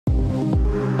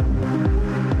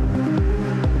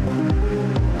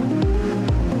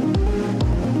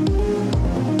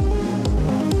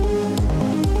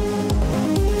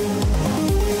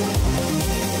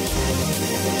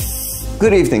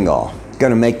Good evening, all.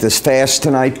 Going to make this fast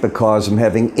tonight because I'm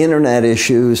having internet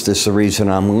issues. This is the reason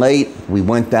I'm late. We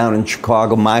went down in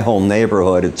Chicago, my whole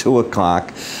neighborhood, at 2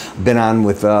 o'clock. Been on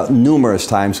with numerous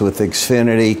times with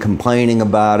Xfinity, complaining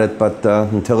about it, but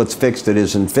until it's fixed, it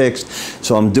isn't fixed.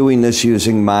 So I'm doing this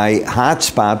using my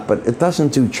hotspot, but it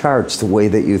doesn't do charts the way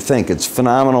that you think. It's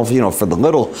phenomenal, you know, for the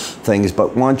little things,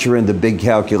 but once you're into big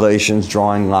calculations,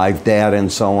 drawing live data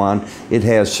and so on, it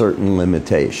has certain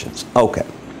limitations. Okay.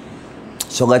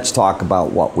 So let's talk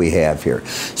about what we have here.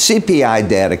 CPI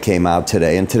data came out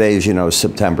today, and today, as you know, is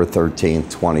September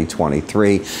 13th,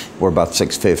 2023. We're about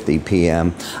 6:50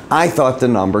 p.m. I thought the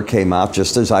number came out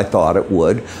just as I thought it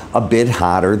would, a bit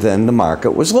hotter than the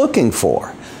market was looking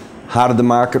for. How did the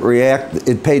market react?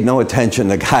 It paid no attention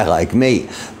to a guy like me.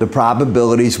 The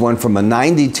probabilities went from a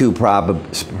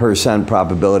 92%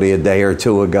 probability a day or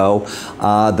two ago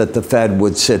that the Fed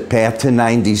would sit pat to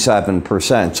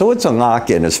 97%. So it's a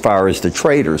lock-in as far as the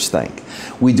traders think.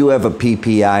 We do have a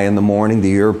PPI in the morning, the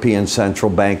European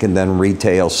Central Bank, and then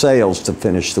retail sales to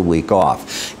finish the week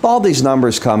off. If all these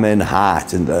numbers come in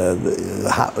hot, and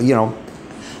you know,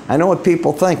 I know what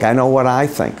people think. I know what I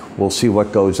think. We'll see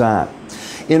what goes on.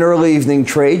 In early evening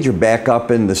trade, you're back up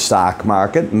in the stock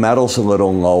market. Metal's a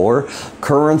little lower.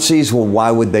 Currencies, well, why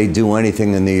would they do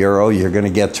anything in the euro? You're going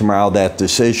to get tomorrow that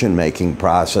decision-making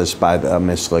process by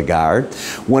Ms. Lagarde.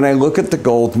 When I look at the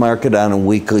gold market on a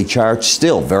weekly chart,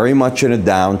 still very much in a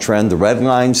downtrend. The red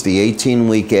line's the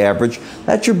 18-week average.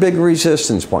 That's your big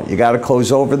resistance point. You got to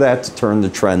close over that to turn the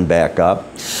trend back up.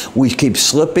 We keep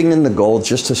slipping in the gold,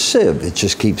 just a sieve. It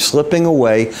just keeps slipping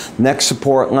away. Next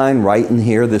support line right in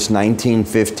here, this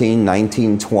 1915,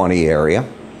 1920 area.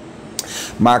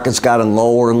 Market's got a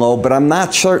lower low, but I'm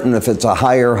not certain if it's a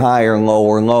higher high or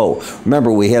lower low.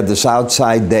 Remember, we had this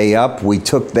outside day up. We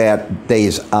took that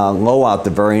day's low out the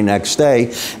very next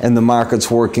day, and the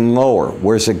market's working lower.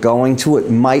 Where's it going to? It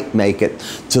might make it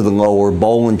to the lower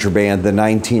Bollinger Band, the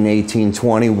 19, 18,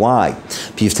 20. Why?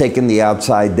 If you've taken the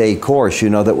outside day course, you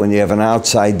know that when you have an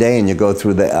outside day and you go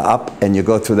through the up and you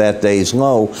go through that day's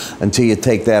low until you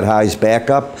take that highs back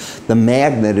up, the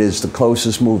magnet is the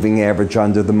closest moving average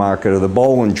under the market of the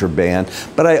Bollinger Band.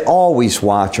 But I always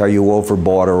watch, are you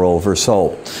overbought or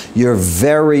oversold? You're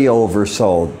very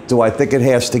oversold. Do I think it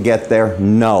has to get there?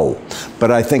 No. But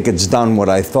I think it's done what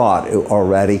I thought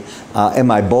already.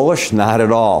 Am I bullish? Not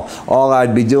at all. All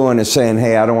I'd be doing is saying,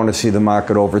 hey, I don't want to see the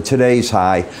market over today's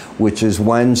high, which is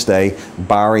Wednesday.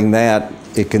 Barring that,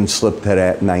 it can slip to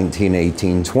that 19,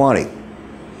 18, 20.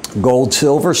 Gold,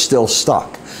 silver still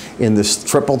stuck in this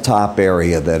triple top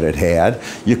area that it had.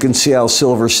 You can see how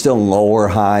silver's still lower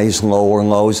highs, lower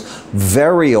lows,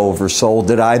 very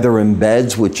oversold. It either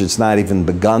embeds, which it's not even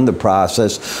begun the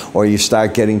process, or you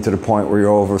start getting to the point where you're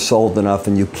oversold enough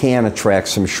and you can attract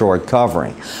some short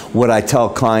covering. Would I tell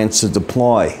clients to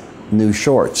deploy new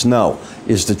shorts? No.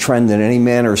 Is the trend in any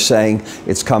manner saying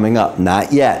it's coming up?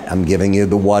 Not yet. I'm giving you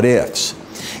the what ifs.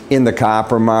 In the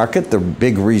copper market, the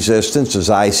big resistance, as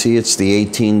I see, it's the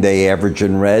 18-day average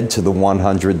in red to the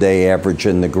 100-day average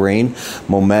in the green.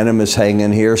 Momentum is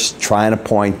hanging here, trying to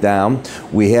point down.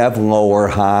 We have lower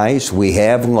highs, we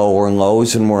have lower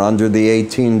lows, and we're under the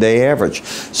 18-day average.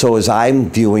 So as I'm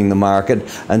viewing the market,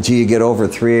 until you get over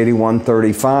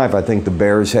 381.35, I think the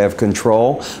bears have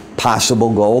control.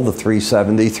 Possible goal, the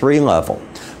 373 level.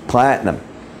 Platinum,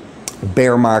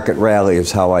 bear market rally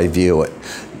is how I view it.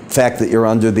 The fact that you're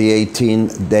under the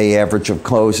 18-day average of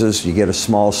closes, you get a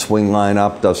small swing line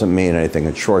up, doesn't mean anything.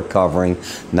 It's short covering,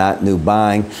 not new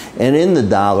buying. And in the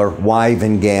dollar, why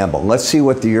even gamble? Let's see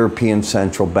what the European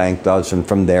Central Bank does, and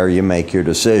from there you make your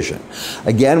decision.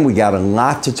 Again, we got a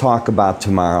lot to talk about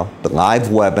tomorrow, the live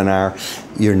webinar.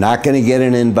 You're not going to get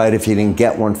an invite if you didn't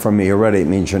get one from me already. It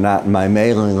means you're not in my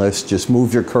mailing list. Just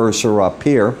move your cursor up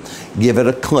here, give it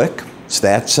a click. It's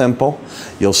that simple.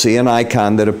 You'll see an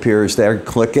icon that appears there.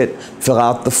 Click it, fill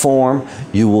out the form.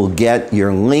 You will get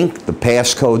your link, the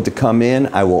passcode to come in.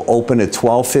 I will open at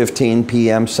 12:15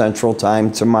 p.m. Central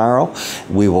Time tomorrow.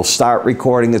 We will start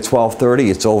recording at 12:30.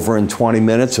 It's over in 20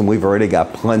 minutes, and we've already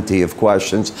got plenty of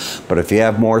questions. But if you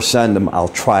have more, send them. I'll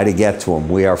try to get to them.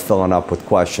 We are filling up with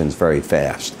questions very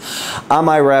fast. I'm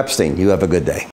Ira Epstein. You have a good day.